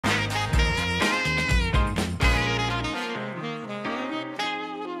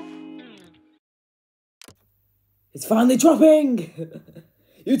It's finally dropping!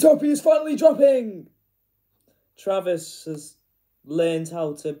 Utopia is finally dropping! Travis has learned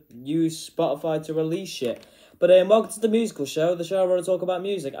how to use Spotify to release shit. But welcome to the musical show, the show where I talk about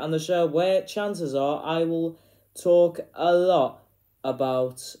music, and the show where chances are I will talk a lot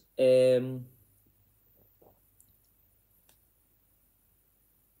about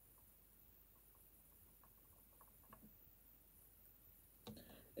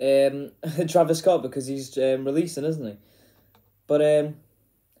Travis Scott, because he's releasing, isn't he? But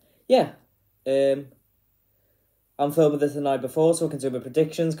yeah, I'm filming this the night before, so I can do my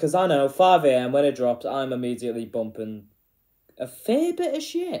predictions, because I know 5 a.m. when it drops, I'm immediately bumping a fair bit of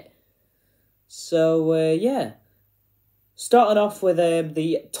shit. So yeah, starting off with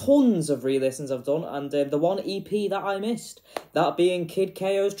the tons of re-listens I've done, and the one EP that I missed, that being Kid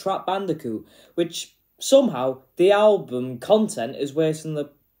KO's Trap Bandicoot, which somehow the album content is worse than the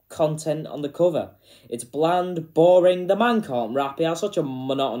content on the cover. It's bland, boring, the man can't rap, he has such a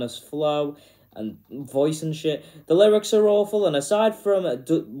monotonous flow and voice and shit. The lyrics are awful, and aside from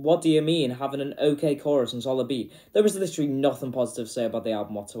What Do You Mean having an okay chorus and solid beat, there is literally nothing positive to say about the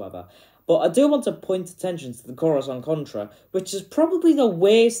album whatsoever. But I do want to point attention to the chorus on Contra, which is probably the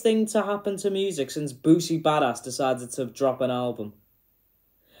worst thing to happen to music since Boosie Badass decided to drop an album.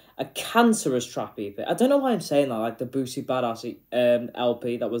 A cancerous trap EP. I don't know why I'm saying that, like the Boosie Badass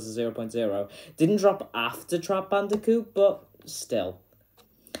LP that was a 0.0. Didn't drop after Trap Bandicoot, but still.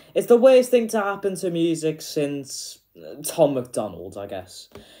 It's the worst thing to happen to music since Tom McDonald, I guess.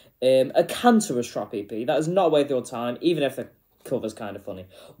 A cancerous trap EP. That is not worth your time, even if the cover's kind of funny.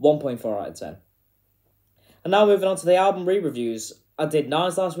 1.4 out of 10. And now moving on to the album re-reviews. I did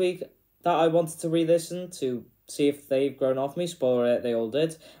 9s last week that I wanted to re-listen to see if they've grown off me. Spoiler alert, they all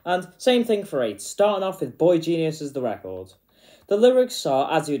did. And same thing for 8. Starting off with Boy Genius as the record. The lyrics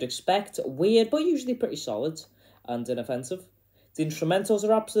are, as you'd expect, weird but usually pretty solid and inoffensive. The instrumentals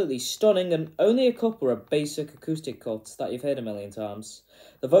are absolutely stunning, and only a couple are basic acoustic cuts that you've heard a million times.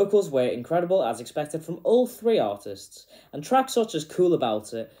 The vocals were incredible, as expected from all 3 artists, and tracks such as Cool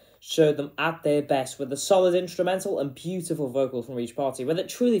About It showed them at their best with a solid instrumental and beautiful vocal from each party, with it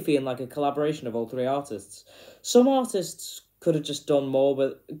truly feeling like a collaboration of all 3 artists. Some artists could have just done more,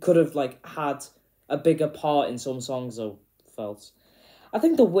 but could have had a bigger part in some songs, I felt. I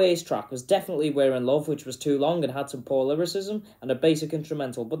think the worst track was definitely We're in Love, which was too long and had some poor lyricism and a basic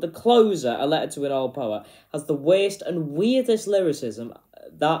instrumental, but the closer, A Letter to an Old Poet, has the worst and weirdest lyricism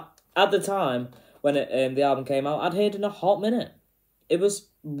that, at the time, when the album came out, I'd heard in a hot minute. It was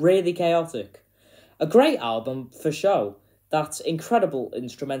really chaotic. A great album, for show, that's incredible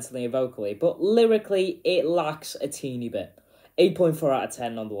instrumentally and vocally, but lyrically, it lacks a teeny bit. 8.4 out of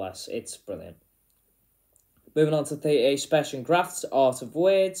 10 nonetheless, it's brilliant. Moving on to the Special Grafts, Art of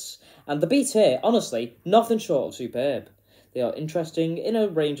Words, and the beats here, honestly, nothing short of superb. They are interesting in a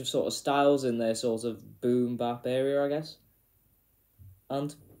range of sort of styles in their sort of boom bap area, I guess.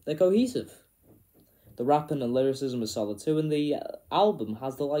 And they're cohesive. The rapping and lyricism is solid too, and the album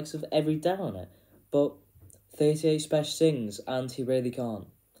has the likes of Everyday on it. But 38 Special sings, and he really can't.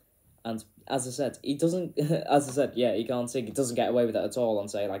 And as I said, he doesn't, he can't sing, he doesn't get away with it at all on,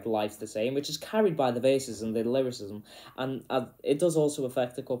 say, Life's the Same, which is carried by the verses and the lyricism, and it does also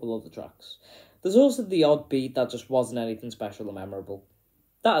affect a couple of the tracks. There's also the odd beat that just wasn't anything special or memorable.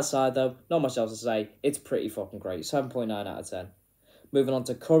 That aside, though, not much else to say, it's pretty fucking great, 7.9 out of 10. Moving on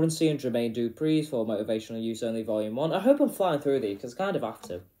to Currency and Jermaine Dupri's for Motivational Use Only Volume 1. I hope I'm flying through these, because I kind of have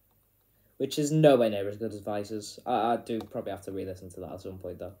to. Which is nowhere near as good as Vice's. I do probably have to re-listen to that at some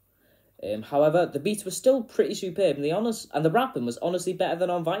point, though. However, the beats were still pretty superb, and the rapping was honestly better than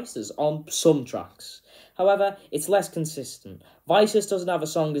on Vice's on some tracks. However, it's less consistent. Vice's doesn't have a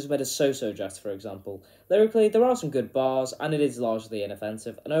song as bad as So-So Jet, for example. Lyrically, there are some good bars, and it is largely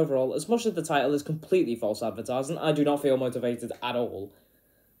inoffensive, and overall, as much as the title is completely false advertising, I do not feel motivated at all.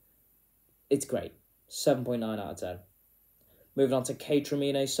 It's great. 7.9 out of 10. Moving on to Kate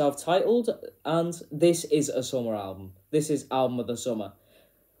Tramine's self-titled, and this is a summer album. This is album of the summer.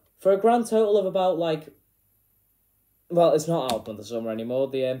 For a grand total of about, it's not album of the summer anymore.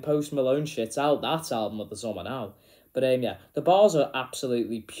 The Post Malone shit's out. That's album of the summer now. But, yeah, the bars are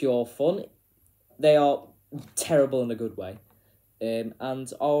absolutely pure fun. They are terrible in a good way. And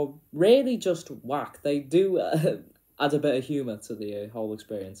are really just whack. They do add a bit of humour to the whole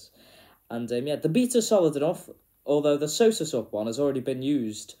experience. And, the beats are solid enough, although the Sosa Sup one has already been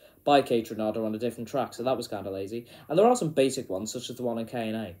used by Kate Renata on a different track, so that was kind of lazy. And there are some basic ones, such as the one in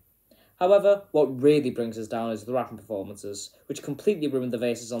K&A. However, what really brings us down is the rapping performances, which completely ruined the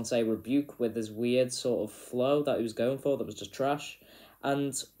verses on, say, Rebuke with this weird sort of flow that he was going for that was just trash.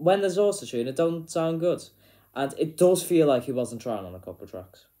 And when there's autotune, it don't sound good. And it does feel like he wasn't trying on a couple of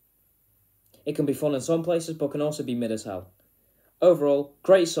tracks. It can be fun in some places, but can also be mid as hell. Overall,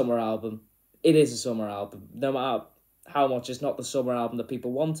 great summer album. It is a summer album, no matter how much it's not the summer album that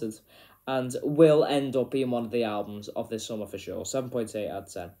people wanted, and will end up being one of the albums of this summer for sure. 7.8 out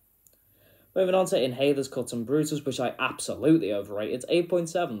of 10. Moving on to Inhalers, Cuts and Bruises, which I absolutely overrated.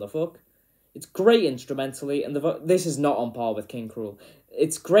 8.7, the fuck? It's great instrumentally, and this is not on par with King Cruel.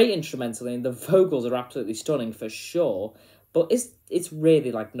 It's great instrumentally, and the vocals are absolutely stunning for sure, but it's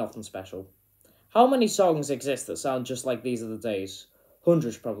really like nothing special. How many songs exist that sound just like These Are the Days?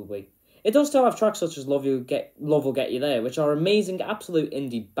 Hundreds, probably. It does still have tracks such as Love Will Get You There, which are amazing, absolute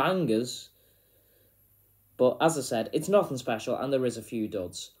indie bangers. But as I said, it's nothing special, and there is a few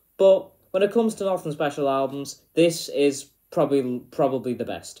duds. But when it comes to nothing special albums, this is probably the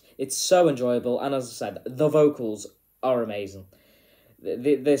best. It's so enjoyable, and as I said, the vocals are amazing.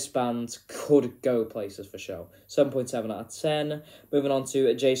 This band could go places for sure. 7.7 out of 10. Moving on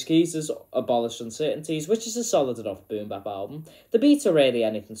to Jay Skeezer's Abolished Uncertainties, which is a solid enough boom bap album. The beats are rarely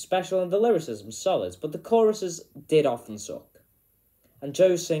anything special, and the lyricism's solid, but the choruses did often suck. And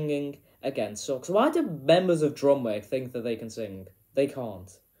Joe's singing, again, sucks. Why do members of Drumwork think that they can sing? They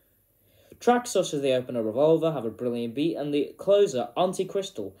can't. Tracks such as the opener Revolver have a brilliant beat, and the closer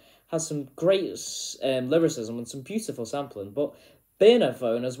Anti-Crystal has some great lyricism and some beautiful sampling, but Burner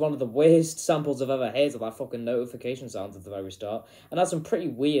Phone is one of the worst samples I've ever heard of that fucking notification sound at the very start, and has some pretty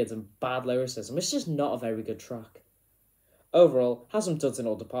weird and bad lyricism. It's just not a very good track. Overall, has some duds in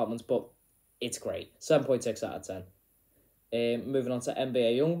all departments, but it's great. 7.6 out of 10. Moving on to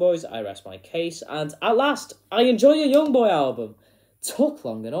NBA Youngboys, I Rest My Case, and at last, I enjoy a Youngboy album. Took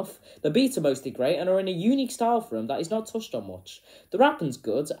long enough. The beats are mostly great and are in a unique style for him that he's not touched on much. The rapping's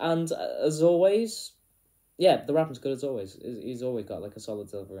good, and as always, yeah, the rapping's good as always. He's always got like a solid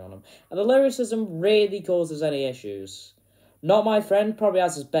delivery on him. And the lyricism rarely causes any issues. Not My Friend probably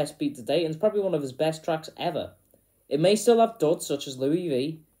has his best beat to date, and it's probably one of his best tracks ever. It may still have duds such as Louis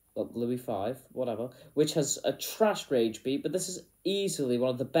V, or Louis 5, whatever, which has a trash rage beat, but this is easily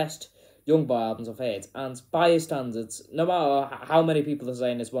one of the best Youngboy albums I've heard, and by his standards, no matter how many people are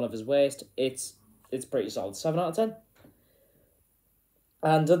saying it's one of his worst, it's pretty solid. 7 out of 10.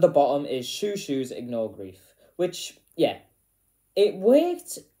 And at the bottom is Shoe Shoes, Ignore Grief, which, yeah, it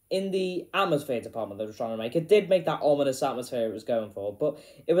worked in the atmosphere department they were trying to make. It did make that ominous atmosphere it was going for, but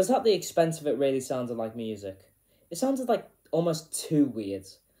it was at the expense of it really sounded like music. It sounded like almost too weird,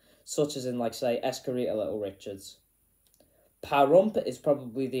 such as in, like, say, Escarita Little Richards. Parump is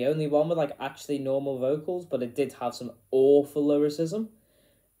probably the only one with like actually normal vocals, but it did have some awful lyricism.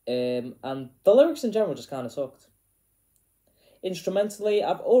 And the lyrics in general just kind of sucked. Instrumentally,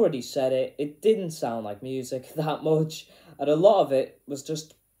 I've already said it, it didn't sound like music that much, and a lot of it was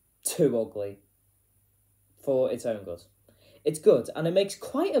just too ugly for its own good. It's good, and it makes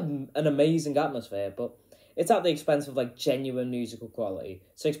quite an amazing atmosphere, but it's at the expense of like genuine musical quality.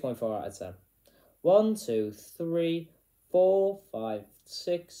 6.4 out of 10. 1, 2, 3... 4, 5,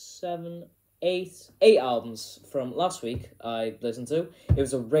 6, 7, 8 albums from last week I listened to. It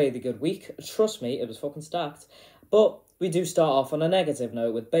was a really good week. Trust me, it was fucking stacked. But we do start off on a negative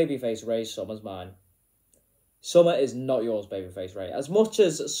note with Babyface Ray's Summer's Mine. Summer is not yours, Babyface Ray. As much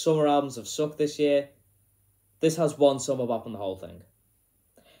as summer albums have sucked this year, this has one summer bop on the whole thing.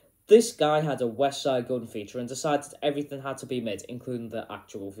 This guy had a West Side Gun feature and decided everything had to be mid, including the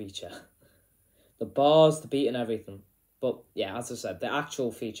actual feature. The bars, the beat and everything. But, yeah, as I said, the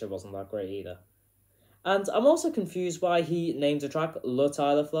actual feature wasn't that great either. And I'm also confused why he named a track La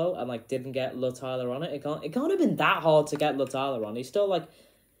Tyler Flow and, like, didn't get La Tyler on it. It can't have been that hard to get La Tyler on. He's still, like,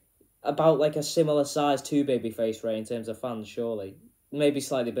 about, like, a similar size to Babyface Ray in terms of fans, surely. Maybe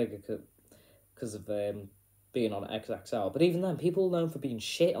slightly bigger because of being on XXL. But even then, people are known for being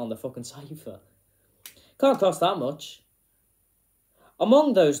shit on the fucking Cypher. Can't cost that much.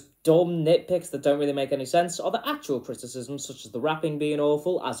 Among those dumb nitpicks that don't really make any sense are the actual criticisms, such as the rapping being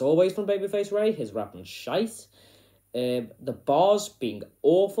awful, as always from Babyface Ray, his rapping's shite, the bars being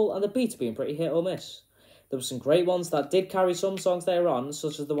awful, and the beats being pretty hit or miss. There were some great ones that did carry some songs later on,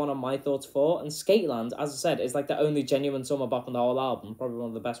 such as the one on My Thoughts 4, and Skateland, as I said, is like the only genuine summer bop on the whole album, probably one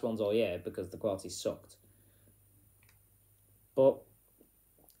of the best ones all year, because the quality sucked. But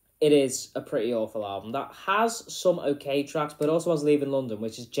it is a pretty awful album that has some okay tracks, but also has Leaving London,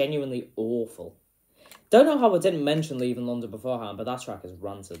 which is genuinely awful. Don't know how I didn't mention Leaving London beforehand, but that track is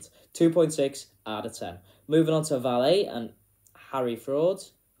ranted. 2.6 out of 10. Moving on to Valet and Harry Fraud,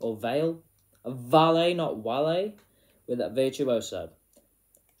 or Vale. Valet, not Wale, with that Virtuoso.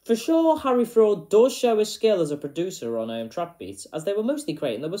 For sure, Harry Fraud does show his skill as a producer on trap beats, as they were mostly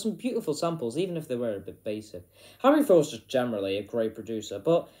great and there were some beautiful samples, even if they were a bit basic. Harry Fraud's just generally a great producer,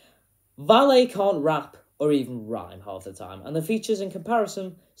 but Valet can't rap or even rhyme half the time, and the features in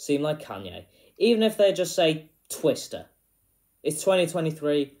comparison seem like Kanye, even if they just say Twister. It's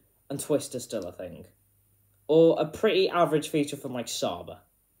 2023 and Twister's still a thing. Or a pretty average feature from like Saba.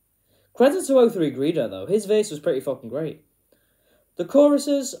 Credit to O3 Greedo though, his verse was pretty fucking great. The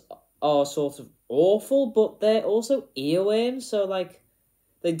choruses are sort of awful, but they're also earworms, so like,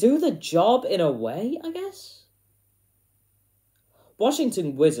 they do the job in a way, I guess?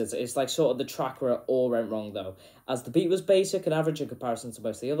 Washington Wizards is like sort of the track where it all went wrong though, as the beat was basic and average in comparison to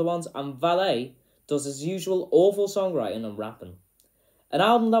most of the other ones, and Valet does his usual awful songwriting and rapping. An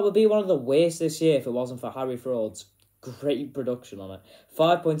album that would be one of the worst this year if it wasn't for Harry Fraud's great production on it.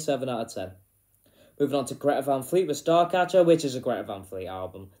 5.7 out of 10. Moving on to Greta Van Fleet with Starcatcher, which is a Greta Van Fleet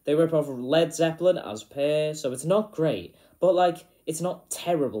album. They rip off Led Zeppelin as per, so it's not great, but like, it's not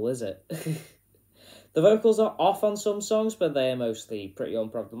terrible, is it? The vocals are off on some songs, but they are mostly pretty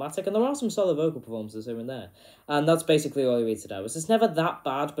unproblematic, and there are some solid vocal performances here and there. And that's basically all you need to know. It's never that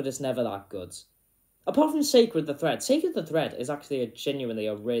bad, but it's never that good. Apart from Sacred the Thread. Sacred the Thread is actually genuinely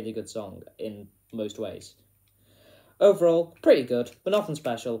a really good song in most ways. Overall, pretty good, but nothing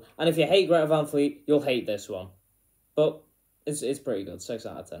special. And if you hate Greta Van Fleet, you'll hate this one. But it's pretty good, 6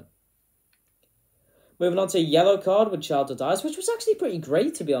 out of 10. Moving on to Yellow Card with Childhood Eyes, which was actually pretty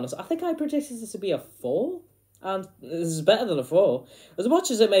great, to be honest. I think I predicted this to be a 4, and this is better than a 4. As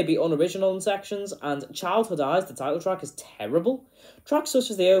much as it may be unoriginal in sections, and Childhood Eyes, the title track, is terrible, tracks such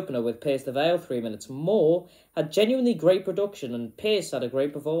as the opener with Pierce the Veil, 3 Minutes More, had genuinely great production, and Pierce had a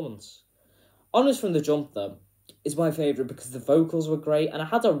great performance. Honest from the Jump, though, is my favourite because the vocals were great, and it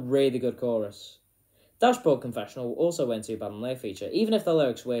had a really good chorus. Dashboard Confessional also went too bad on their feature, even if the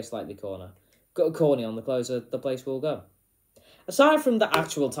lyrics were slightly corny on the closer the place will go. Aside from the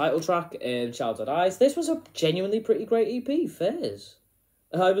actual title track in Childhood Eyes, this was a genuinely pretty great EP, fairs.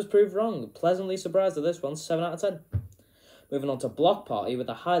 I was proved wrong, pleasantly surprised at this one, 7 out of 10. Moving on to Block Party with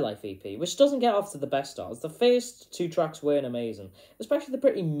the High Life EP, which doesn't get off to the best start, as the first 2 tracks weren't amazing, especially the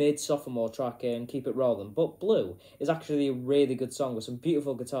pretty mid-sophomore track in Keep It Rollin', but Blue is actually a really good song with some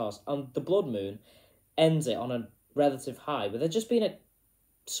beautiful guitars, and The Blood Moon ends it on a relative high, with it just being a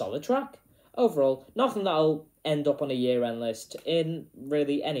solid track. Overall, nothing that'll end up on a year-end list in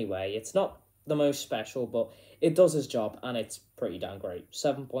really any way. It's not the most special, but it does its job, and it's pretty damn great.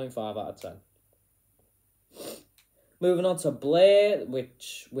 7.5 out of 10. Moving on to Blair,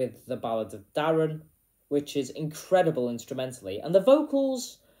 which with the Ballad of Darren, which is incredible instrumentally, and the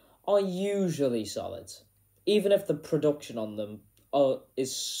vocals are usually solid, even if the production on them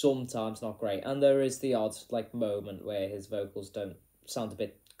is sometimes not great, and there is the odd moment where his vocals don't sound a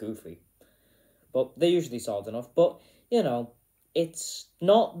bit goofy. But they're usually solid enough. But, it's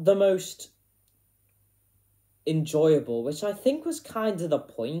not the most enjoyable, which I think was kind of the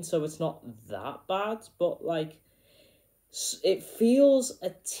point, so it's not that bad. But, it feels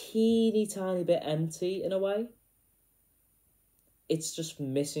a teeny tiny bit empty in a way. It's just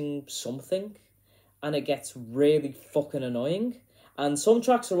missing something, and it gets really fucking annoying. And some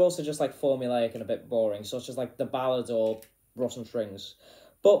tracks are also just, formulaic and a bit boring, such as, the ballad or Russian Strings.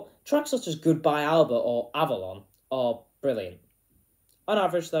 But tracks such as Goodbye Albert or Avalon are brilliant. On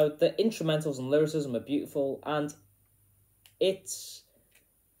average, though, the instrumentals and lyricism are beautiful, and its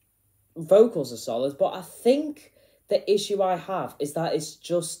vocals are solid, but I think the issue I have is that it's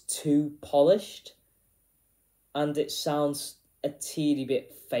just too polished, and it sounds a teeny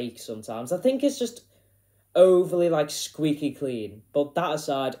bit fake sometimes. I think it's just overly, squeaky clean, but that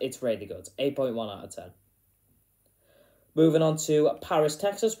aside, it's really good. 8.1 out of 10. Moving on to Paris,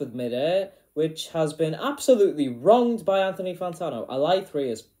 Texas with Midair, which has been absolutely wronged by Anthony Fantano. Ally 3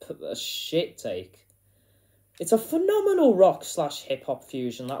 is a shit take. It's a phenomenal rock/hip-hop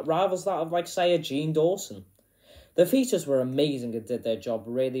fusion that rivals that of, say, a Gene Dawson. The features were amazing and did their job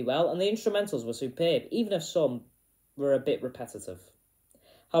really well, and the instrumentals were superb, even if some were a bit repetitive.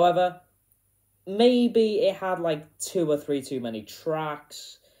 However, maybe it had, 2 or 3 too many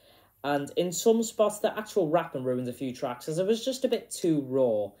tracks, and in some spots, the actual rapping ruined a few tracks, as it was just a bit too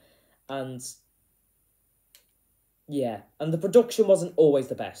raw. And, yeah. And the production wasn't always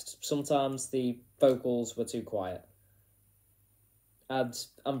the best. Sometimes the vocals were too quiet. And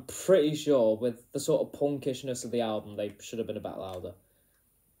I'm pretty sure, with the sort of punkishness of the album, they should have been a bit louder.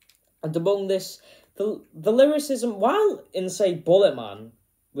 And among this, the lyricism, while in, say, Bullet Man,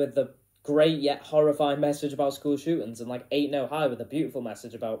 with the great yet horrifying message about school shootings, and, Ain't No High, with a beautiful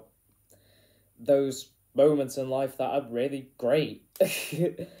message about those moments in life that are really great.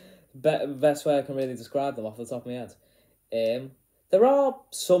 Best way I can really describe them off the top of my head. There are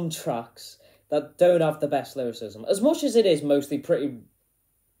some tracks that don't have the best lyricism. As much as it is mostly pretty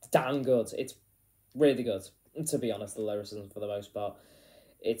damn good, it's really good, to be honest, the lyricism for the most part.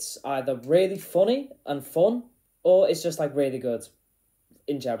 It's either really funny and fun, or it's just like really good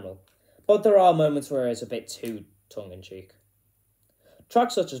in general. But there are moments where it's a bit too tongue-in-cheek.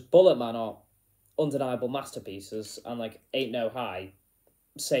 Tracks such as Bullet Man are undeniable masterpieces, and like Ain't No High,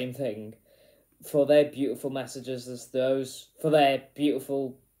 same thing, for their beautiful messages as those, for their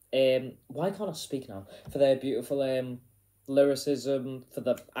beautiful, why can't I speak now? For their beautiful lyricism, for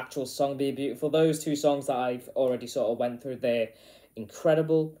the actual song being beautiful. Those two songs that I've already sort of went through, they're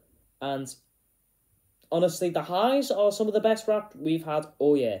incredible, and honestly, The Highs are some of the best rap we've had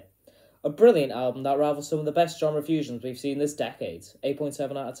all year. A brilliant album that rivals some of the best genre fusions we've seen this decade.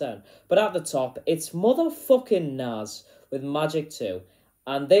 8.7 out of 10. But at the top, it's motherfucking Nas with Magic 2.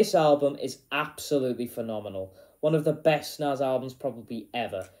 And this album is absolutely phenomenal. One of the best Nas albums probably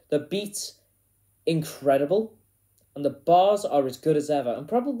ever. The beats, incredible. And the bars are as good as ever. And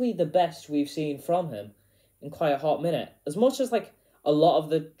probably the best we've seen from him in quite a hot minute. As much as like a lot of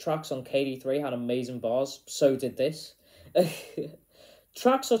the tracks on KD3 had amazing bars, so did this.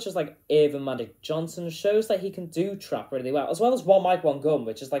 Tracks such as like Irvin Magic Johnson shows that he can do trap really well, as well as One Mic, One Gun,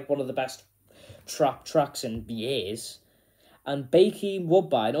 which is like one of the best trap tracks in years. And Bakeem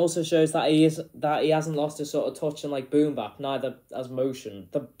Woodbine also shows that he hasn't lost his sort of touch in like boom bap, neither as Motion.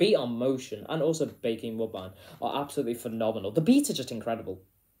 The beat on Motion and also Bakeem Woodbine are absolutely phenomenal. The beats are just incredible.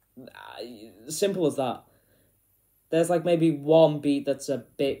 Simple as that. There's like maybe one beat that's a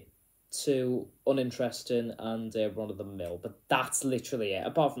bit too uninteresting and run-of-the-mill, but that's literally it.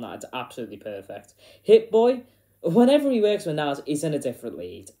 Apart from that, it's absolutely perfect. Hit Boy, whenever he works with Nas, he's in a different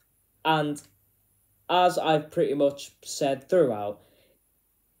league. And as I've pretty much said throughout,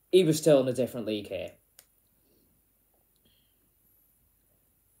 he was still in a different league here.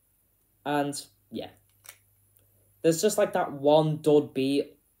 And, yeah. There's just like that one dud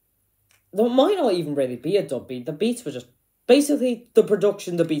beat. There might not even really be a dud beat. The beats were just basically, the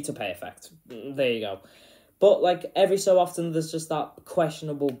production, the beats are perfect. There you go. But, like, every so often, there's just that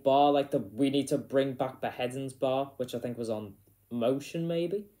questionable bar, like the we need to bring back Beheadings bar, which I think was on Motion,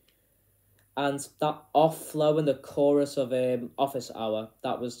 maybe. And that off-flow in the chorus of Office Hour,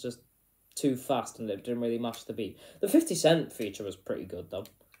 that was just too fast and it didn't really match the beat. The 50 Cent feature was pretty good, though.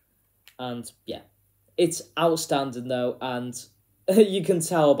 And, yeah. It's outstanding, though, and you can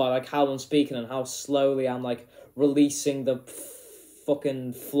tell by, like, how I'm speaking and how slowly I'm, like, releasing the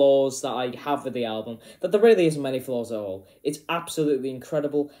fucking flaws that I have with the album, that there really isn't many flaws at all. It's absolutely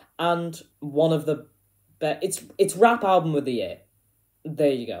incredible, and one of the best. It's rap album of the year.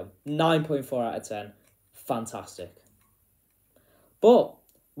 There you go. 9.4 out of 10. Fantastic. But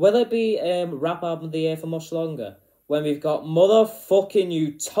will it be rap album of the year for much longer? When we've got motherfucking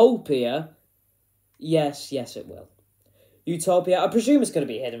Utopia? Yes, it will. Utopia, I presume it's going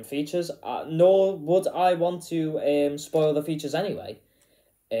to be hidden features, nor would I want to spoil the features anyway.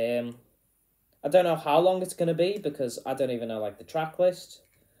 I don't know how long it's going to be, because I don't even know, like, the track list.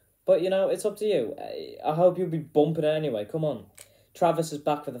 But, you know, it's up to you. I hope you'll be bumping it anyway, come on. Travis is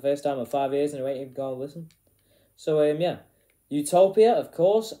back for the first time in 5 years, and you ain't even going to listen. So, yeah. Utopia, of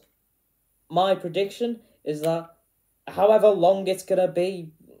course. My prediction is that however long it's going to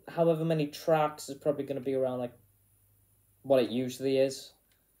be, however many tracks, is probably going to be around, like, what it usually is,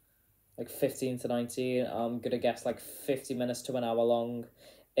 like 15 to 19. I'm going to guess like 50 minutes to an hour long.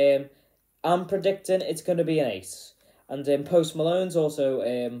 I'm predicting it's going to be an 8. And Post Malone's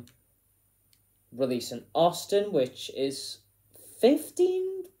also releasing Austin, which is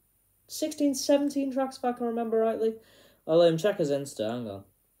 15, 16, 17 tracks, if I can remember rightly. I'll check his Insta, hang on.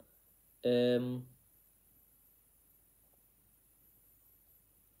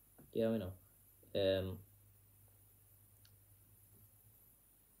 Yeah, we know.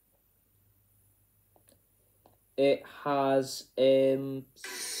 It has oh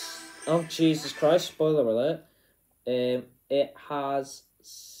Jesus Christ, spoiler alert. It has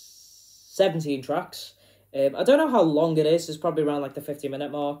 17 tracks. I don't know how long it is. It's probably around like the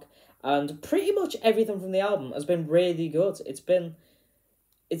 50-minute mark. And pretty much everything from the album has been really good.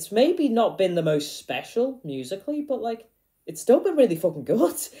 It's maybe not been the most special musically, but like it's still been really fucking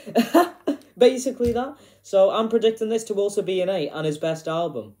good. Basically that. So I'm predicting this to also be an 8 and his best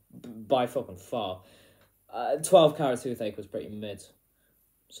album by fucking far. 12 Carat Toothache was pretty mid.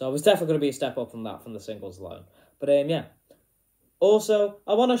 So it was definitely going to be a step up from that, from the singles alone. But yeah. Also,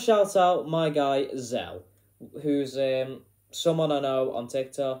 I want to shout out my guy, Zell, who's someone I know on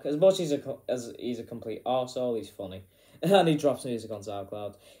TikTok. As much as he's a complete arsehole, he's funny. And he drops music on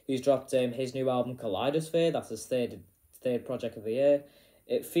SoundCloud. He's dropped his new album Kaleidosphere. That's his third project of the year.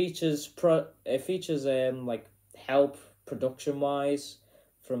 It features like help production wise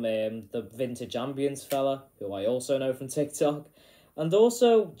from the Vintage Ambience fella, who I also know from TikTok, and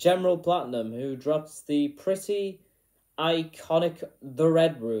also General Platinum, who dropped the pretty iconic The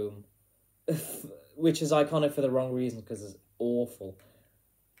Red Room, which is iconic for the wrong reasons because it's awful.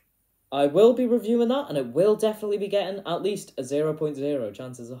 I will be reviewing that, and it will definitely be getting at least a 0.0,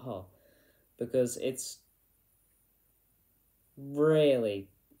 chances are, because it's really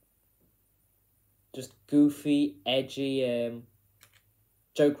just goofy, edgy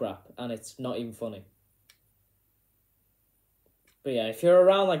joke rap, and it's not even funny. But yeah, if you're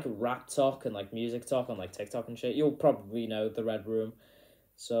around like rap talk and like music talk on like TikTok and shit, you'll probably know The Red Room.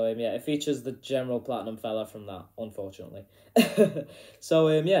 So yeah, it features the General Platinum fella from that, unfortunately. So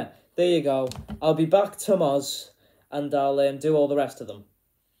yeah, there you go. I'll be back to Moz, and I'll do all the rest of them.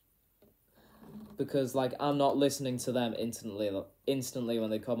 Because like I'm not listening to them instantly when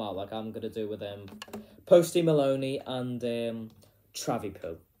they come out, like I'm gonna do with Posty Maloney and Travi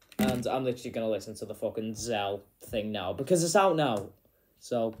Poo. And I'm literally gonna listen to the fucking Zell thing now because it's out now.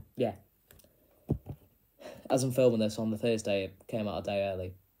 So yeah. As I'm filming this on the Thursday, it came out a day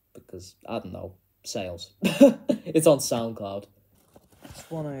early because, I don't know, sales. It's on SoundCloud. It's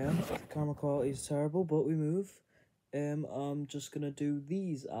 1 AM. The camera quality is terrible, but we move. I'm just going to do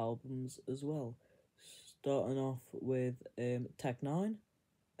these albums as well. Starting off with Tech N9ne.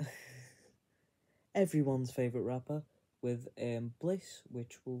 Everyone's favourite rapper. With Bliss,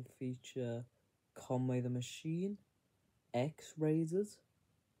 which will feature Conway the Machine, X-Raided,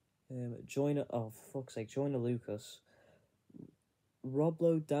 Joyner Lucas,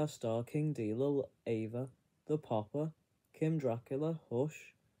 Roblo, Davstar, King D, Lil Ava, The Popper, Kim Dracula,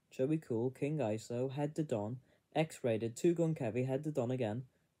 Hush, Joey Cool, King ISO, Head to Don, X-Raided, Two Gun Kevy, Head to Don again,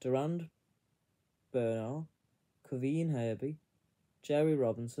 Durand Bernal, Kaveen Herbie, Jerry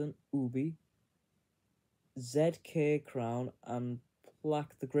Robinson, Ubi, ZK Crown, and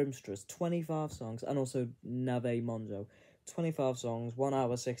Black the Grimstress. 25 songs, and also Nave Monzo. 25 songs, 1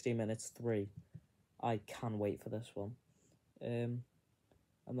 hour, 60 minutes, 3. I can wait for this one. And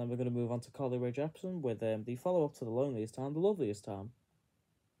then we're going to move on to Carly Rae Jepsen with the follow-up to The Loneliest Time, The Loveliest Time.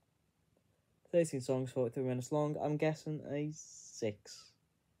 13 songs, 43 minutes long. I'm guessing a 6.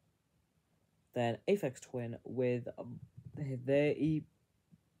 Then Aphex Twin with their EP,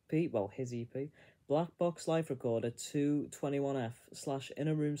 well, his EP, Black Box Life Recorder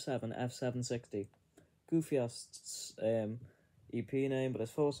 221F/Inner Room 7 F760. Goofy ass EP name, but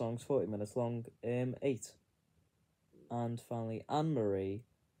it's 4 songs, 40 minutes long, 8. And finally, Anne Marie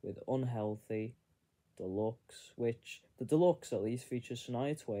with Unhealthy Deluxe, which the Deluxe at least features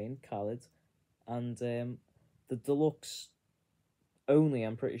Shania Twain, Khaled, and the Deluxe only,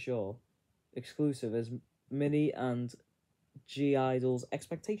 I'm pretty sure, exclusive is Minnie and G-Idol's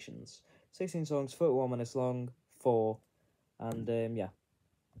Expectations. 16 songs, 41 minutes long, 4, and yeah.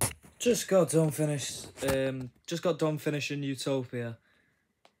 Just got done finishing Utopia.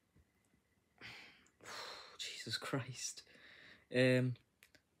 Jesus Christ.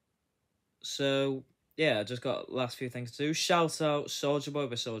 So yeah, I just got last few things to do. Shout out Soulja Boy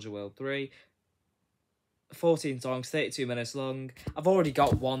by Soulja World 3. 14 songs, 32 minutes long. I've already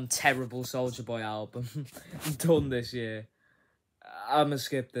got one terrible Soulja Boy album done this year. I'm gonna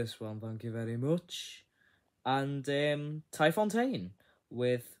skip this one, thank you very much. And Ty Fontaine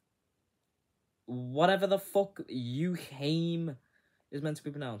with whatever the fuck Haim is meant to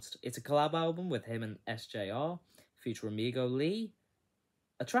be pronounced. It's a collab album with him and SJR, featuring Amigo Lee,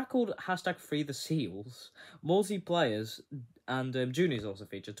 a track called #Free the Seals, multiplayers, and Junior's also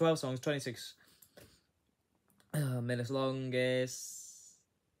featured. 12 songs, 26 minutes long,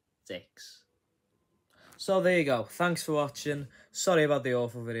 6. So there you go. Thanks for watching. Sorry about the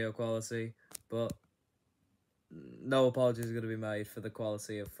awful video quality, but no apologies are going to be made for the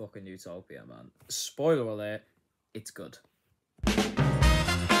quality of fucking Utopia, man. Spoiler alert, it's good.